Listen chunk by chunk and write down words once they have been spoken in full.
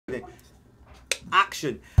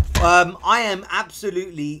Action. I am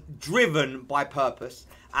absolutely driven by purpose.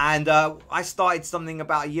 And I started something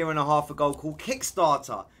about 1.5 years ago called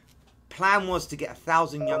Kickstarter. Plan was to get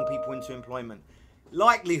 1,000 young people into employment.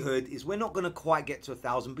 Likelihood is we're not going to quite get to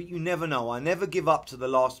 1,000, but you never know. I never give up to the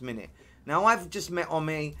last minute. Now, I've just met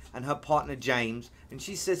Omi and her partner James, and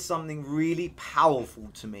she said something really powerful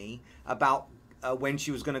to me about when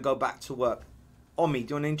she was going to go back to work. Omi, do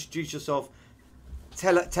you want to introduce yourself?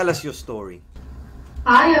 Tell us your story.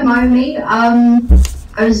 Hi, I'm Omi. I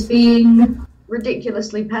was being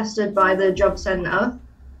ridiculously pestered by the job centre.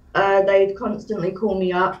 They'd constantly call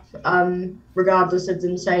me up, regardless of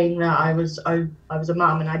them saying that I was a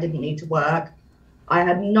mum and I didn't need to work. I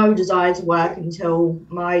had no desire to work until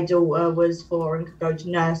my daughter was 4 and could go to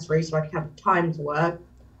nursery so I could have time to work.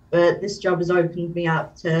 But this job has opened me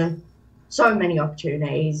up to so many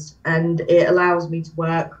opportunities, and it allows me to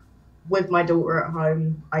work with my daughter at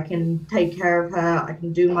home. I can take care of her, I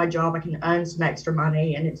can do my job, I can earn some extra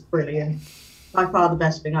money, and it's brilliant. By far the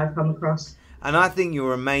best thing I've come across. And I think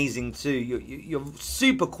you're amazing too. You're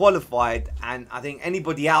super qualified, and I think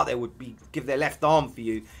anybody out there would give their left arm for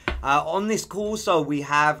you. On this call, so we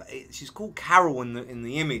have, she's called Carol in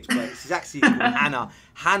the image, but she's actually called Hannah.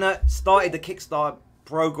 Hannah started the Kickstarter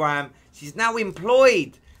program. She's now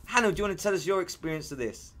employed. Hannah, do you want to tell us your experience of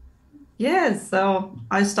this? Yeah, so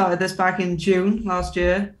I started this back in June last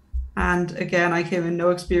year, and again, I came in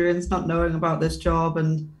no experience, not knowing about this job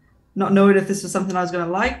and not knowing if this was something I was going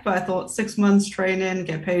to like, but I thought 6 months training,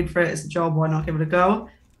 get paid for it, it's a job, why not give it a go?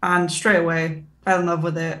 And straight away, fell in love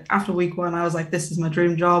with it. After week 1, I was like, this is my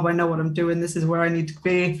dream job, I know what I'm doing, this is where I need to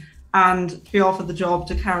be, and to be offered the job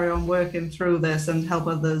to carry on working through this and help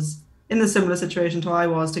others in a similar situation to I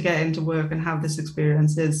was, to get into work and have this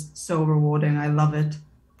experience is so rewarding. I love it.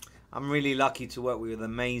 I'm really lucky to work with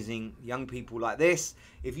amazing young people like this.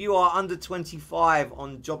 If you are under 25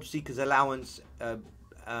 on job seekers allowance,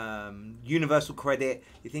 universal credit,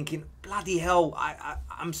 you're thinking, bloody hell,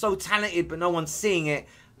 I'm so talented but no one's seeing it,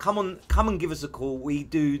 come and give us a call. We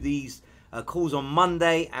do these calls on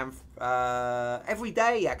Monday and every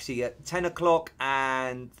day actually at 10 o'clock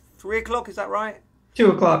and 3 o'clock, is that right?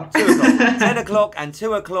 2 o'clock. 2 o'clock. 10 o'clock and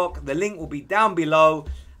 2 o'clock. The link will be down below.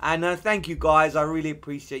 And thank you guys, I really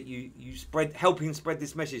appreciate you helping spread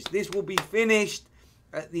this message. This will be finished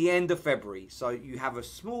at the end of February, so you have a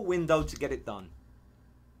small window to get it done.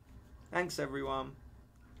 Thanks everyone.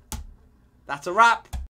 That's a wrap.